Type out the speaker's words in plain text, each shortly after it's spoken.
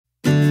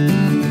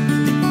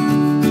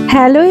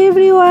Hello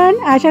everyone,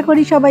 আশা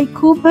করি সবাই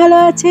খুব ভালো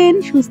আছেন,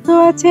 সুস্থ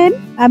আছেন।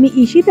 আমি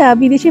ঈশিতা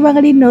বিদেশি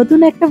বাঙালির নতুন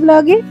একটা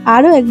ব্লগে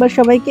আরো একবার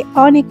সবাইকে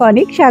অনেক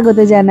অনেক স্বাগত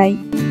জানাই।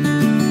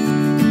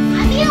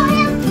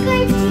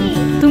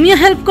 তুমিও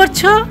হেল্প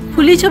করছো?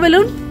 ফুলিয়েছো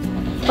বেলুন?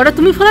 ওটা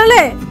তুমি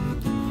ফোলালে?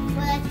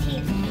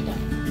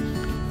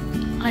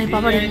 আরে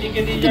বাবা রে,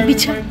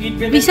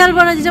 বিশাল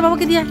বড় আছে।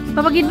 বাবাকে দিয়ে,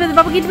 বাবা গিট বেঁধে,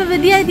 বাবা গিট বেঁধে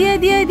দিয়ে দিয়ে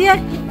দিয়ে দিয়ে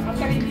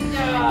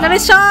তবে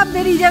সব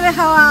বেরিয়ে যাবে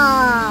হাওয়া।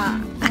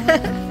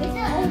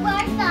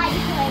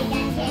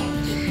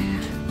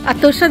 আর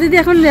তোর সাথে দিদি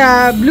এখন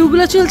ব্লু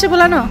গুলো চলছে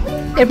বলানো,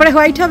 এরপরে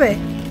হোয়াইট হবে।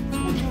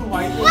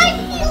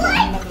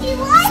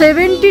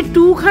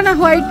 72 খানা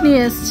হোয়াইট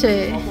নিয়ে এসছে।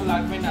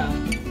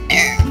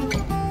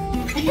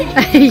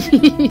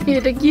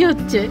 এটা কি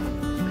হচ্ছে?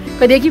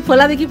 দেখি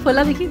ফোলা, দেখি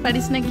ফোলা, দেখি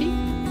পারিস নাকি?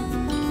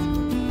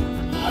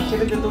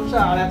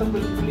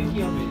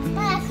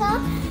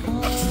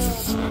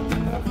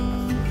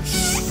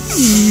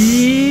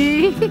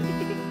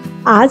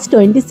 আজ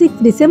 26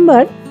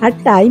 ডিসেম্বর আর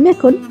টাইম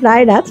এখন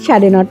প্রায় রাত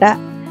 9:30।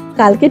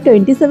 কালকে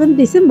 27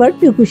 ডিসেম্বর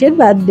টুকুসের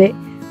বার্থডে,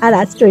 আর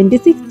আজ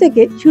 26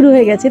 থেকে শুরু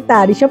হয়ে গেছে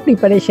তারই সব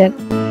প্রিপারেশন।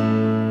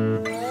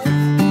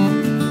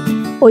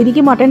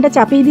 ওইদিকে মটনটা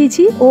চাপিয়ে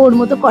দিয়েছি, ওর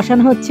মতো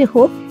কষানো হচ্ছে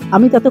হোক।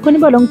 আমি ততক্ষণে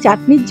বরং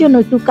চাটনির জন্য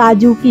একটু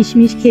কাজু,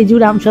 কিশমিশ,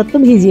 খেজুর, আমসত্ত্ব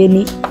ভিজিয়ে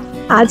নিই।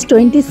 আজ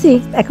 26,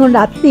 এখন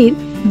রাত্রির।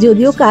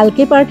 যদিও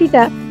কালকে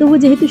পার্টিটা, তবু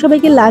যেহেতু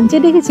সবাইকে লাঞ্চে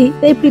ডেকেছি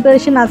তাই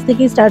প্রিপারেশন আজ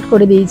থেকেই স্টার্ট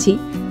করে দিয়েছি।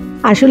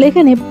 আসলে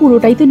এখানে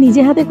পুরোটাই তো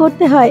নিজে হাতে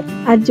করতে হয়,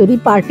 আর যদি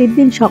পার্টির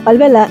দিন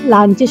সকালবেলা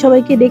লাঞ্চে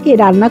সবাইকে ডেকে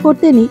রান্না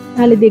করতে নিই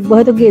তাহলে দেখবো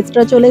হয়তো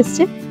গেস্টরা চলে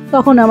এসছে,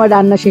 তখন আমার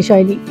রান্না শেষ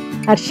হয়নি।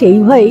 আর সেই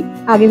ভয়েই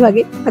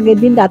আগের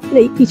দিন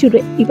রাত্রেই কিছু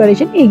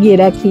প্রিপারেশন এগিয়ে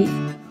রাখি।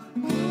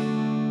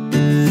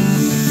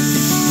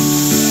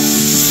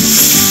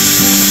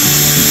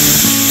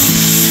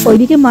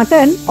 ওইদিকে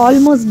মাটন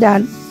অলমোস্ট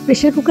ডান,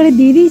 প্রেশার কুকারে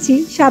দিয়ে দিয়েছি।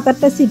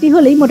 7-8টা সিটি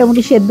হলেই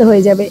মোটামুটি সেদ্ধ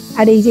হয়ে যাবে।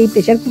 আর এই যে এই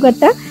প্রেশার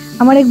কুকারটা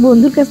আমার এক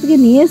বন্ধুর কাছ থেকে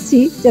নিয়ে এসেছি,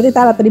 যাতে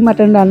তাড়াতাড়ি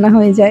মাটন রান্না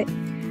হয়ে যায়।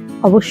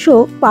 অবশ্য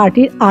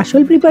পার্টির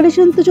আসল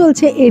প্রিপারেশন তো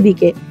চলছে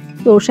এদিকে।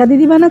 তোরসা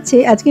দিদি বানাচ্ছে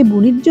আজকে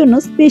বুনির জন্য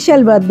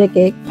স্পেশাল বার্থডে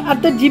কেক। আর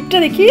তোর জিপটা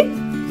দেখি,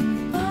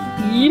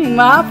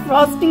 মা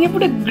ফ্রস্টিং এ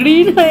পুরো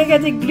গ্রিন হয়ে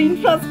গেছে। গ্রিন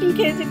ফ্রস্টিং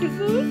খেয়েছে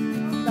টুকু,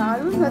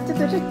 দারুণ হচ্ছে।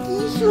 তোরসা কি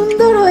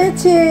সুন্দর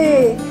হয়েছে।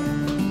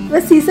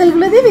 এবার সিসেল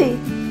গুলো দিবি?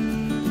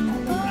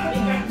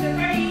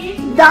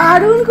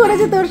 দারুণ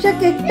করেছে তোরসা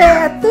কেকটা,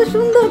 এত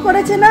সুন্দর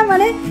করেছে না,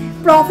 মানে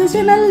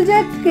প্রফেশনাল যে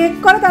কেক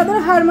করে তাদের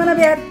হার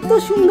মানাবে, এত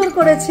সুন্দর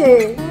করেছে।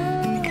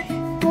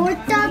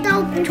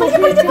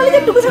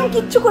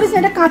 কিচ্ছু করিস না,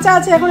 এটা কাঁচা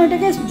আছে, এখন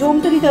এটাকে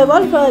জমতে দিতে হবে।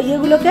 বল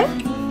ইয়েগুলোকে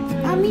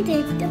আমি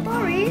দেখতে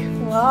পারি।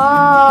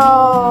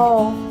 ওয়াও,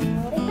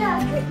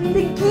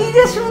 কি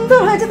যে সুন্দর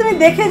হয়েছে, তুমি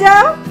দেখে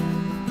যাও।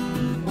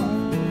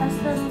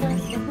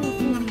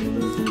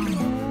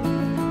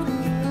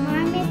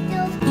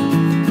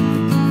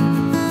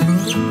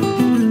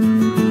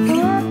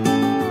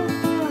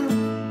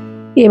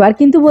 এবার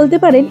কিন্তু বলতে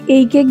পারেন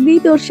এই কেক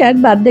দিয়েই তোরসার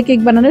বার্থডে কেক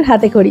বানানোর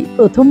হাতে খড়ি।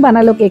 প্রথম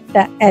বানালো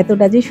কেকটা,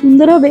 এতটা যে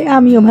সুন্দর হবে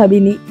আমিও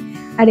ভাবিনি।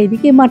 আর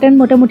এদিকে মাটন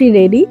মোটামুটি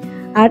রেডি।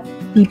 আর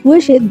টিপু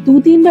এসে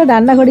 2-3 বার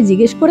রান্নাঘরে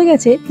জিজ্ঞেস করে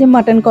গেছে যে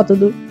মাটন কত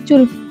দূর,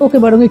 চল ওকে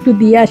বরং একটু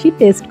দিয়ে আসি,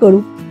 টেস্ট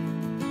করুক।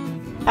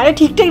 আরে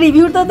ঠিকঠাক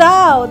রিভিউ তো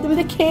দাও, তুমি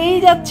তো খেয়েই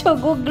যাচ্ছ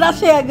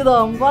গোগ্রাসে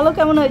একদম। বলো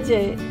কেমন হয়েছে?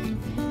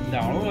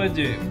 দারুণ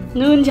হয়েছে।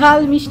 নুন, ঝাল,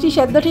 মিষ্টি,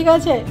 সেদ্ধ ঠিক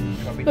আছে?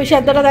 ওই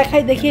সেদ্ধটা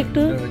দেখাই দেখি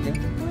একটু।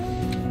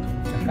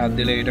 হাত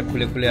দিলে এটা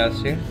খুলে খুলে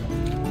আসছে।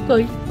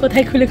 কই,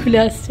 কোথায় খুলে খুলে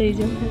আসছে? এই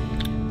যে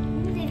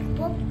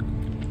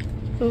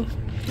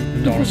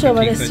টুকুস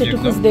আবার এসছে,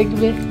 টুকুস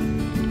দেখবে।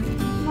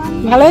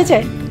 ভালো হয়েছে?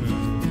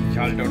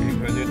 ঝালটাও ঠিক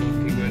হয়েছে,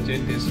 ঠিক হয়েছে,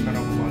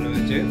 টেস্টটাও খুব ভালো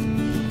হয়েছে।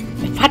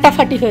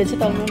 ফাটাফাটি হয়েছে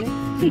তার মানে।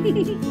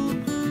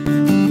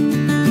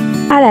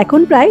 আর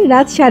এখন প্রায়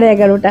রাত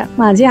 11:30।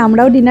 মাঝে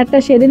আমরাও ডিনারটা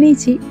সেরে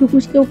নিয়েছি,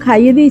 টুকুসকেও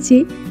খাইয়ে দিয়েছি।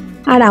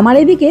 আর আমার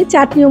এদিকে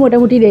চাটনিও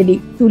মোটামুটি রেডি।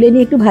 তুলে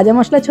নিয়ে একটু ভাজা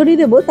মশলা ছড়িয়ে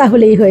দেবো,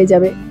 তাহলেই হয়ে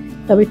যাবে।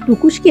 তবে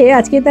টুকুসকে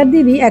আজকে তার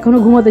দিদি এখনো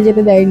ঘুমোতে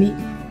যেতে দেয়নি।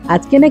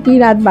 আজকে নাকি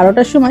রাত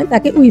 12টার সময়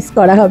তাকে উইশ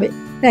করা হবে।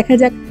 দেখা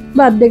যাক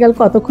বার্থডে গার্ল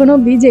কতক্ষণ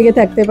অবধি জেগে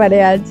থাকতে পারে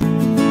আজ।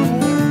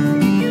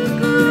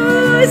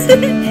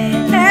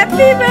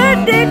 Happy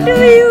birthday to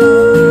you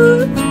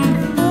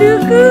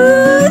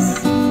টুকুস।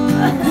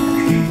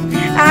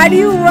 Are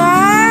you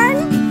 1?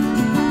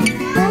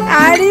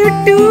 Are you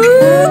 2?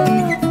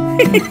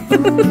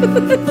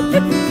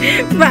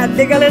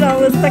 Birthday গার্লের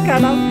অবস্থা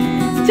খারাপ।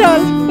 চল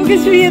ওকে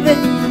শুয়ে দে,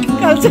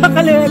 কাল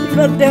সকালে হ্যাপি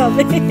বার্থডে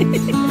হবে।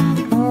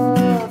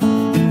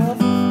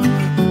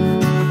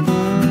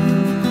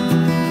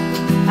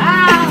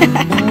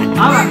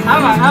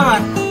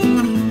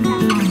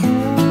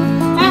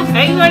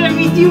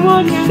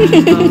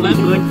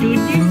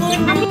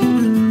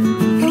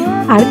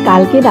 আর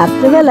কালকে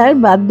রাত্রেবেলার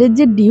বার্থডের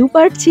যে ডিউ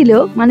পার্ট ছিল,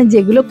 মানে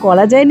যেগুলো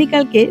করা যায়নি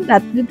কালকে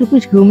রাত্রে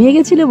টুকুস ঘুমিয়ে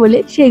গেছিল বলে,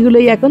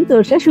 সেগুলোই এখন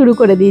তোরসা শুরু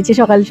করে দিয়েছে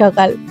সকাল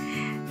সকাল।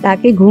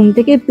 তাকে ঘুম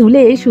থেকে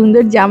তুলে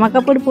সুন্দর জামা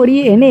কাপড়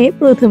পরিয়ে এনে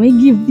প্রথমেই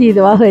গিফট দিয়ে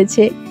দেওয়া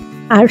হয়েছে।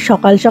 আর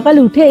সকাল সকাল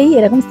উঠেই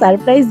এরকম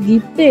সারপ্রাইজ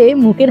গিফটে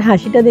মুখের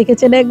হাসিটা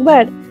দেখেছেন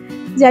একবার।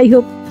 যাই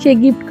হোক, সে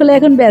গিফট খুলে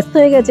এখন ব্যস্ত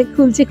হয়ে গেছে,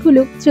 খুলছে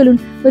খুলুক। চলুন,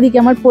 ওদিকে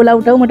আমার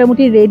পোলাওটাও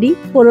মোটামুটি রেডি,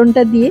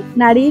 ফোড়নটা দিয়ে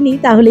নাড়িয়ে নিই,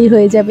 তাহলেই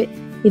হয়ে যাবে।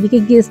 এদিকে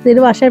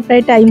গেস্টদেরও আসার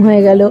প্রায় টাইম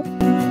হয়ে গেল।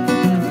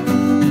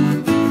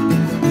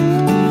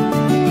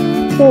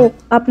 তো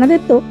আপনাদের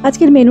তো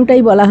আজকের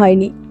মেনুটাই বলা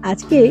হয়নি।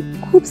 আজকে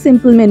খুব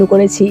সিম্পল মেনু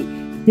করেছি।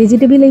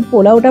 ভেজিটেবল এই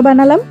পোলাওটা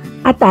বানালাম,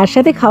 আর তার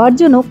সাথে খাওয়ার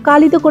জন্য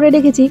কালই তো করে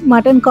রেখেছি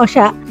মাটন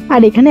কষা।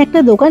 আর এখানে একটা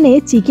দোকানে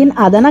চিকেন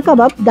আদানা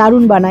কাবাব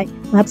দারুণ বানায়,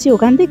 ভাবছি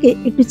ওখান থেকে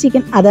একটু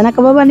চিকেন আদানা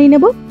কাবাব বানিয়ে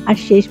নেব। আর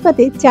শেষ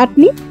পাতে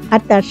চাটনি, আর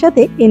তার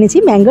সাথে এনেছি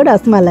ম্যাঙ্গো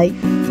রসমালাই।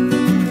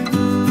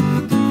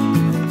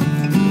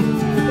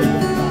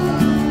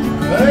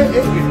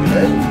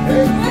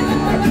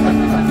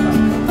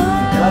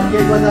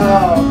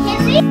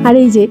 আর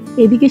এই যে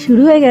এদিকে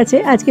শুরু হয়ে গেছে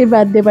আজকের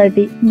বার্থডে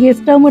পার্টি।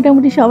 গেস্টরাও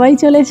মোটামুটি সবাই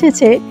চলে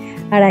এসেছে।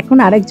 আর এখন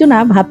আরেকজনা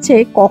ভাবছে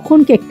কখন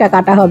কেকটা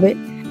কাটা হবে।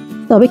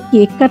 তবে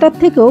কেক কাটার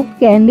থেকেও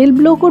ক্যান্ডেল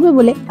ব্লো করবে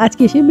বলে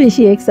আজকে সে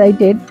বেশি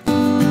এক্সাইটেড।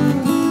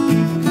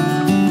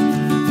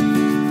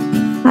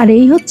 আর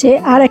এই হচ্ছে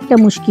আর একটা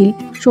মুশকিল,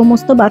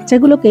 সমস্ত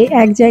বাচ্চাগুলোকে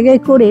এক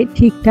জায়গায় করে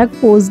ঠিকঠাক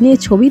পোজ নিয়ে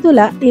ছবি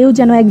তোলা, এও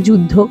যেন এক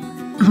যুদ্ধ।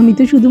 আমি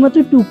তো শুধুমাত্র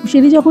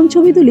টুকুসেরই যখন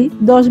ছবি তুলি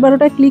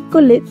 10-12টা ক্লিক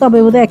করলে তবে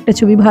বোধহয় একটা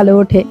ছবি ভালো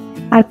ওঠে।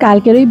 আর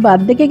কালকের ওই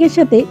বার্থডে কেকের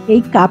সাথে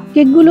এই কাপ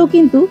কেকগুলো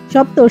কিন্তু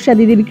সব তোরসা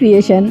দিদির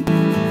ক্রিয়েশন।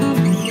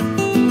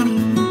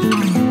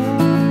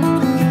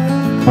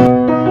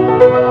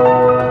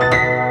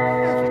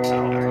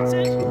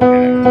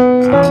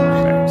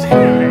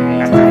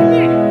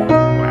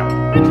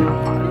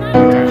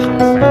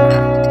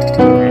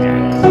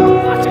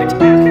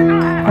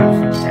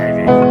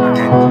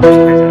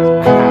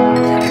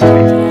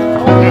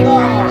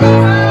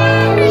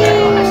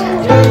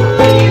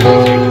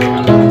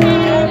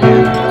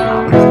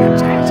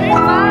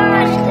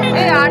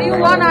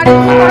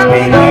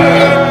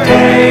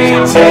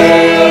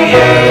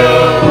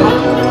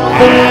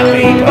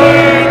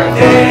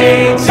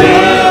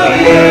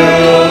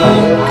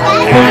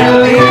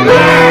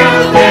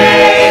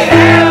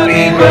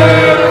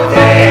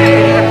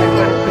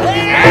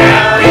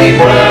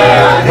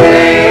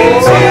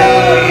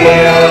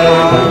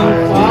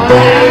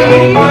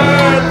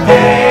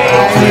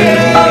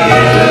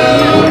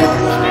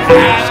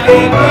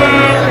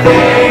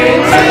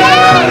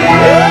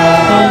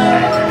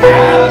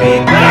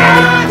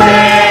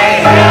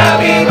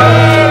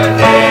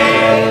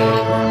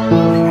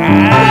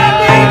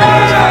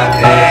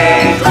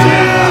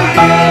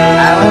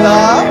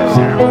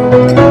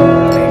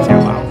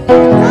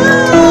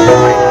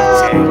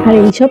 আর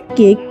এইসব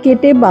কেক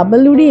কেটে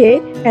বাবল উড়িয়ে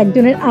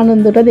একজনের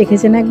আনন্দটা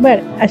দেখেছেন একবার।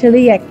 আসলে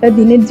এই একটা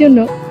দিনের জন্য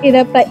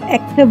এরা প্রায়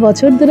একটা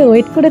বছর ধরে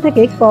ওয়েট করে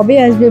থাকে কবে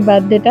আসবে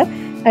বার্থডেটা,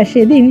 আর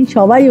সেদিন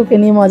সবাই ওকে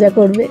নিয়ে মজা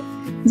করবে।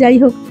 যাই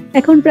হোক,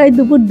 এখন প্রায়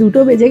দুপুর 2টো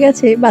বেজে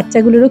গেছে,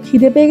 বাচ্চাগুলোরও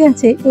খিদে পেয়ে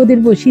গেছে, ওদের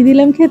বসিয়ে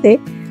দিলাম খেতে।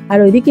 আর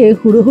ওইদিকে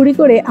হুড়োহুড়ি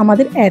করে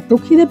আমাদের এত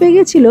খিদে পেয়ে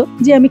গেছিল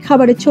যে আমি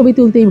খাবারের ছবি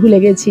তুলতেই ভুলে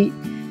গেছি।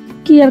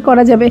 কি আর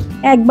করা যাবে,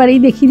 একবারেই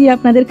দেখিয়ে দিই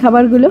আপনাদের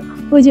খাবারগুলো।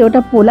 ওই যে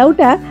ওটা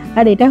পোলাওটা,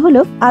 আর এটা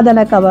হলো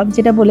আদানা কাবাব,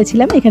 যেটা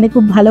বলেছিলাম এখানে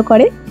খুব ভালো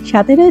করে।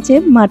 সাথে রয়েছে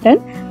মাটন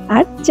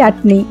আর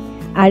চাটনি।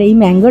 আর এই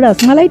ম্যাঙ্গো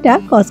রসমালাইটা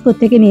কসকো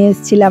থেকে নিয়ে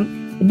এসেছিলাম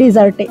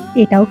ডেজার্টে,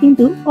 এটাও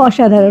কিন্তু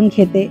অসাধারণ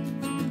খেতে।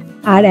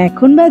 আর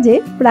এখন বাজে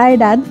প্রায়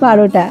রাত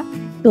 12টা,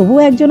 তবু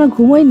একজনও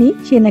ঘুমোয়নি,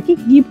 সে নাকি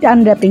গিফট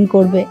আনর্যাপিং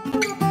করবে।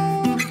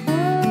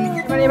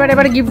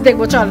 এবার গিফট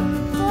দেখবো, চল।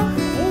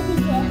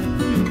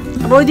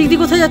 ওই দিক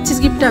দিয়ে কোথায় যাচ্ছিস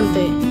গিফট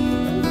আনতে?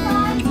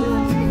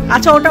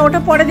 আচ্ছা, ওটা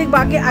পরে দেখবো,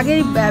 আগে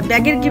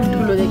ব্যাগের গিফট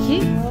গুলো দেখি।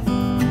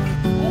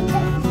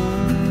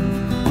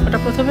 ওটা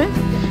প্রথমে,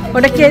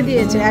 ওটা কে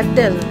দিয়েছে?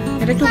 অ্যাডেল।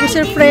 এটা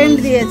টুকুসের ফ্রেন্ড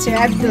দিয়েছে,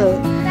 অ্যাডেল।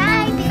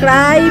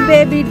 Cry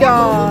baby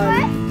doll.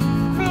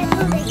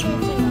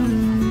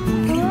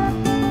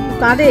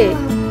 কাঁদে?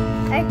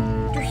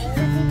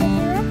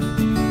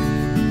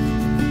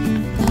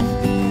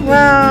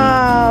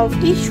 ওয়াও,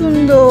 কি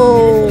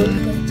সুন্দর।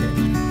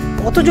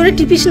 কত জোরে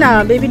টিপিস না,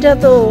 বেবিটা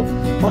তো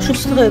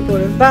অসুস্থ হয়ে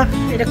পড়ে। বাহ,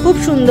 এটা খুব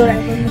সুন্দর।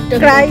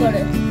 ক্রাই,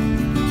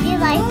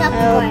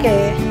 ওকে,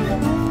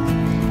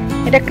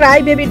 এটা ক্রাই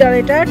বেবি ডল।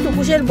 এটা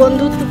টুকুসের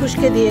বন্ধু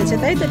টুকুসকে দিয়েছে,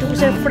 তাই তো?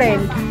 টুকুসের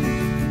ফ্রেন্ড।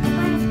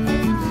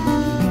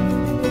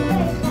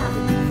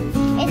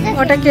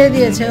 ওটা কে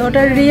দিয়েছে?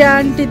 ওটা রিয়া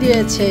আন্টি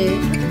দিয়েছে।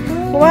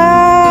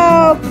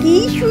 ওয়াও, কি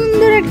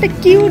সুন্দর একটা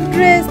কিউট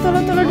ড্রেস।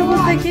 তোলো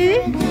টুকুস দেখি।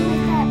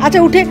 আচ্ছা,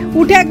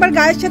 উঠে একবার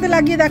গায়ের সাথে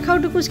লাগিয়ে দেখাও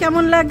টুকুস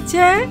কেমন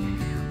লাগছে।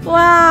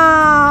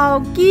 ওয়াও,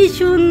 কি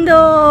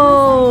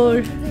সুন্দর।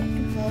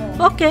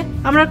 ওকে,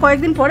 আমরা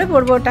কয়েকদিন পরে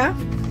পরবো ওটা।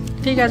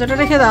 ঠিক আছে, ওটা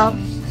রেখে দাও।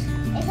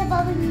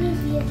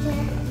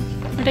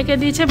 এটা কে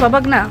দিয়েছে?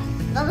 বাবাগনা।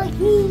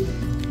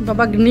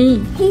 বাবাগনি।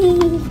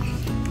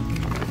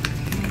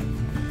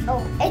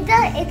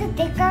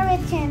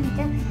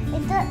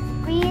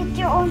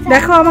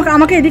 দেখো,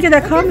 আমাকে এদিকে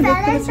দেখাও, আমি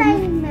দেখতে পাচ্ছি।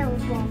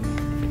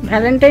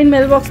 ভ্যালেন্টাইন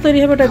মেল বক্স তৈরি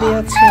হবে, ওটা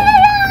দিয়েছে।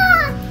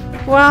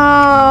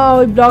 ওয়াও,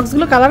 ওই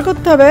ব্লগসগুলো কালার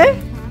করতে হবে।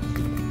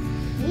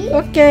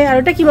 ওকে, আর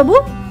ওটা কি বাবু?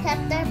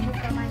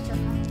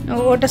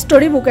 ওটা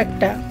স্টোরি বুক,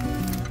 একটা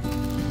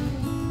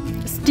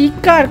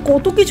স্টিকার,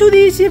 কত কিছু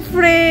দিয়েছে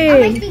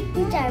ফ্রেন্ড।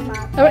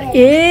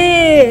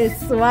 S,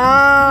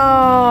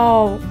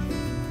 wow.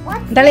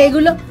 তাহলে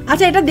এগুলো,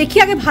 আচ্ছা এটা দেখি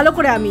আগে ভালো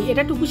করে আমি।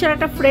 এটা টুকুসের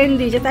একটা ফ্রেন্ড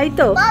দিয়েছে তাই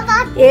তো?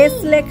 এস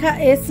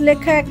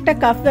লেখা একটা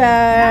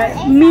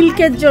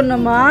মিল্কের জন্য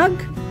মাগ,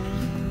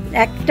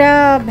 একটা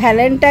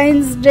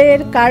ভ্যালেন্টাইন্স ডে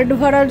এর কার্ড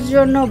ভরার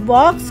জন্য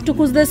বক্স।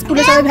 টুকুসদের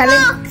স্কুলে সবাই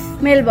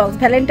mail box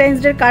Valentine's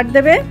day card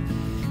দেবে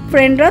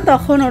ফ্রেন্ডরা,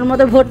 তখন ওর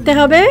মধ্যে ভরতে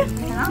হবে।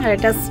 আর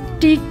এটা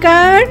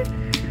স্টিকার,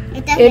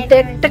 এটা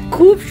একটা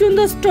খুব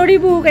সুন্দর স্টোরি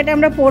বুক, এটা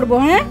আমরা পড়বো।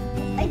 হ্যাঁ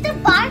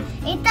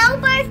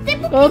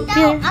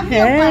ওকে,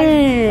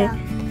 হ্যাঁ।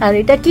 আর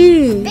এটা কি?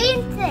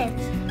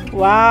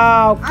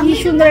 ওয়াও, কি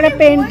সুন্দর একটা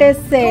পেন্টের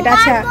সেট।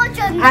 আচ্ছা,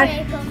 আর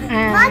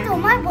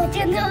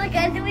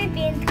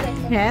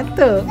হ্যাঁ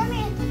তো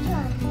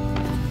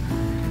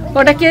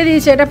ওটা কে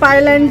দিয়েছে? এটা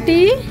পায়েল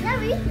আন্টি।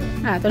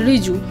 হ্যাঁ তো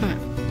রিজু। হ্যাঁ,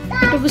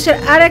 টুকুসের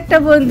আর একটা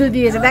বন্ধু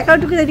দিয়েছে। দেখাও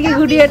টুকু, এদিকে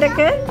ঘুরিয়ে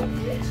এটাকে।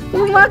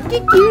 মা কি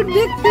কিউট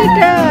দেখতে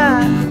এটা।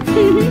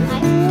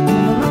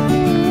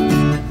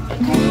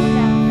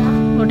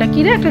 ওটা কি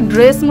রে? একটা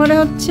ড্রেস মনে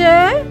হচ্ছে।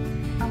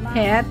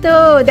 হ্যাঁ তো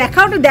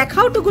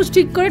দেখাও টুকুস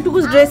ঠিক করে।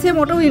 টুকুস ড্রেসে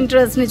মোটেও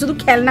ইন্টারেস্ট নেই, শুধু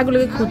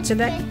খেলনাগুলোকে খুঁজছে।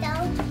 দেখ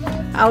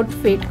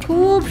আউটফিট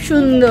খুব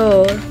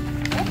সুন্দর।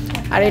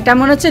 আর এটা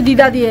মনে হচ্ছে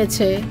দিদা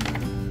দিয়েছে।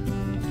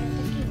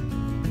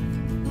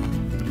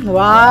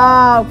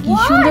 ওয়াও, কি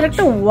সুন্দর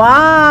একটা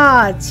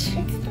ওয়াচ।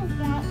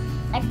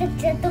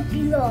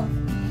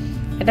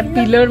 এটা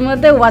পিলোর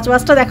মধ্যে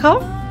ওয়াচটা দেখাও।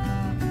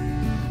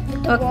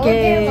 ওকে,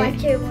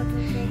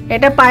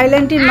 এটা পায়েল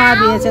আন্টির মা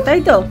দিয়েছে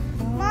তাই তো?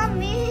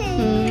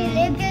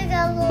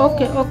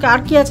 ওকে ওকে,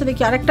 আর কি আছে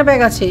দেখি? আরেকটা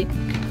ব্যাগ আছে।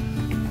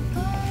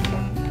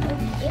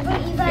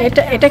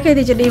 এটা কে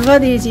দিয়েছে? ইভা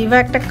দিয়েছে। ইভা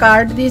একটা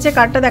কার্ড দিয়েছে।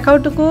 কার্ডটা দেখাও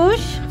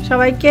টুকুস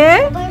সবাইকে।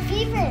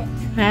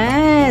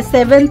 হ্যাঁ,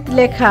 7th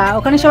লেখা,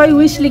 ওখানে সবাই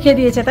উইশ লিখে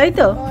দিয়েছে তাই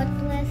তো?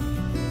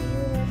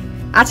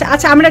 আচ্ছা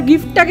আচ্ছা, আমরা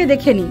গিফটটাকে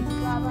দেখে নিই।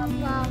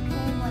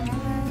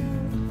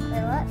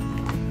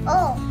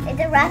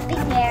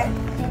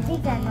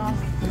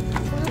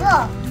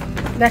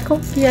 দেখো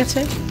কি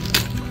আছে।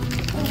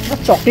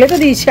 চকলেটও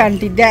দিয়েছে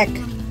আন্টি। দেখ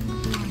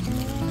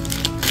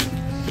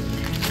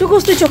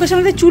টুকুস, তুই চোখের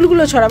সামনে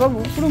চুলগুলো ছড়া বাবু,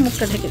 পুরো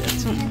মুখটা ঢেকে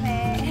যাচ্ছে।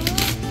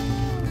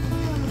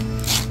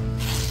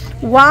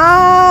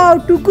 ওয়াও,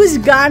 টুকুস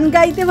গান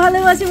গাইতে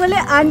ভালোবাসে বলে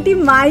আন্টি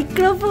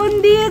মাইক্রোফোন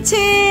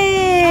দিয়েছে।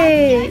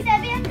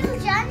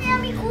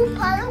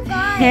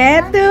 হ্যাঁ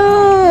তো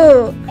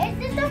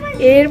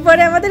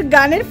এরপরে আমাদের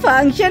গানের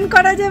ফাংশন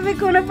করা যাবে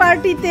কোনো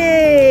পার্টিতে।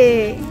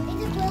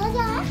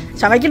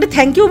 সবাইকে একটু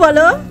থ্যাংক ইউ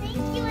বলো।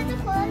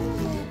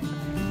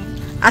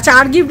 আচ্ছা,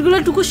 আর গিফটগুলো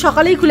টুকুস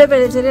সকালেই খুলে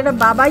ফেলেছে। এটা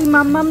বাবাই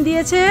মাম্মাম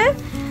দিয়েছে,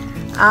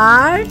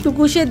 আর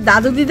টুকুসের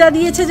দাদু দিদা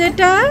দিয়েছে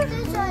যেটা।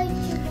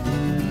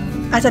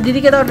 আচ্ছা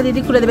দিদিকে দাও, ওটা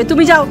দিদি খুলে দেবে।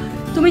 তুমি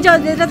যাও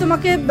যেটা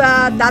তোমাকে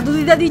দাদু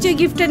দিদা দিয়েছে ওই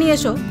গিফটটা নিয়ে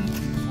এসো।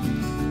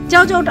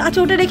 যাও। আচ্ছা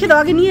ওটা রেখে দাও,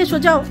 আগে নিয়ে এসো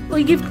যাও।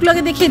 ওই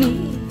গিফটগুলোকে দেখে নি।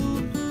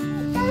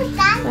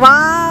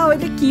 ওয়াও,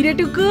 এটা কি রে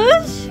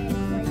টুকুস?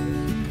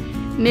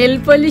 Nail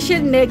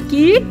পলিশের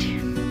kit.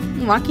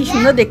 মা কি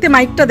সুন্দর দেখতে।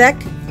 মাইকটা দেখ।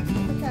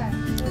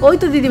 ওই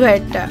তো দিদি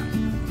ভাইয়েরটা।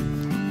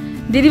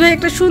 দিদি ভাই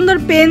একটা সুন্দর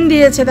পেন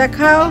দিয়েছে,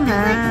 দেখাও।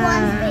 হ্যাঁ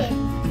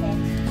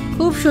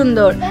খুব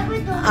সুন্দর।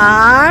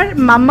 আর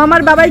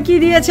মাম্মামার বাবাই কি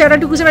দিয়েছে? ওরা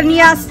টুকুস এবার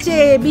নিয়ে আসছে,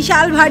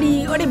 বিশাল ভারী।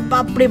 ওরে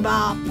বাপরে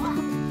বাপ।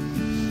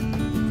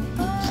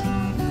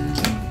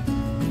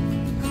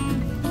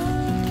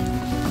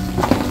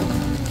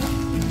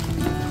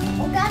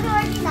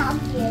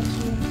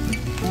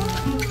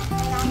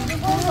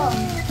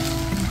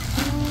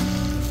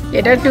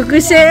 এটা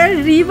টুকুসের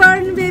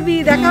রিবন বেবি।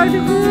 দেখাও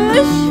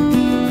টুকুস।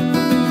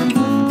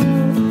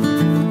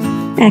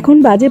 এখন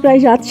বাজে প্রায়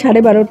রাত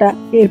 12:30।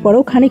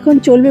 এরপরও খানিকক্ষণ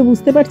চলবে,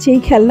 বুঝতে পারছি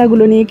এই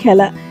খেলনাগুলো নিয়ে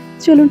খেলা।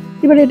 চলুন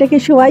এবার এটাকে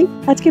শোয়াই।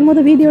 আজকের মতো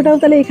ভিডিওটাও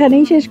তাহলে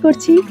এখানেই শেষ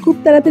করছি। খুব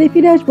তাড়াতাড়ি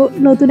ফিরে আসবো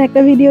নতুন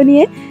একটা ভিডিও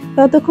নিয়ে।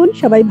 ততক্ষণ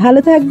সবাই ভালো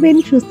থাকবেন,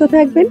 সুস্থ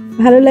থাকবেন।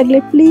 ভালো লাগলে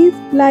please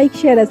like,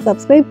 share R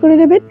subscribe করে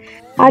নেবেন।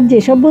 আর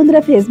যেসব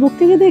বন্ধুরা ফেসবুক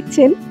থেকে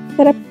দেখছেন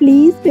তারা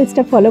প্লিজ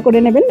পেজটা ফলো করে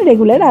নেবেন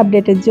রেগুলার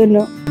আপডেটের জন্য।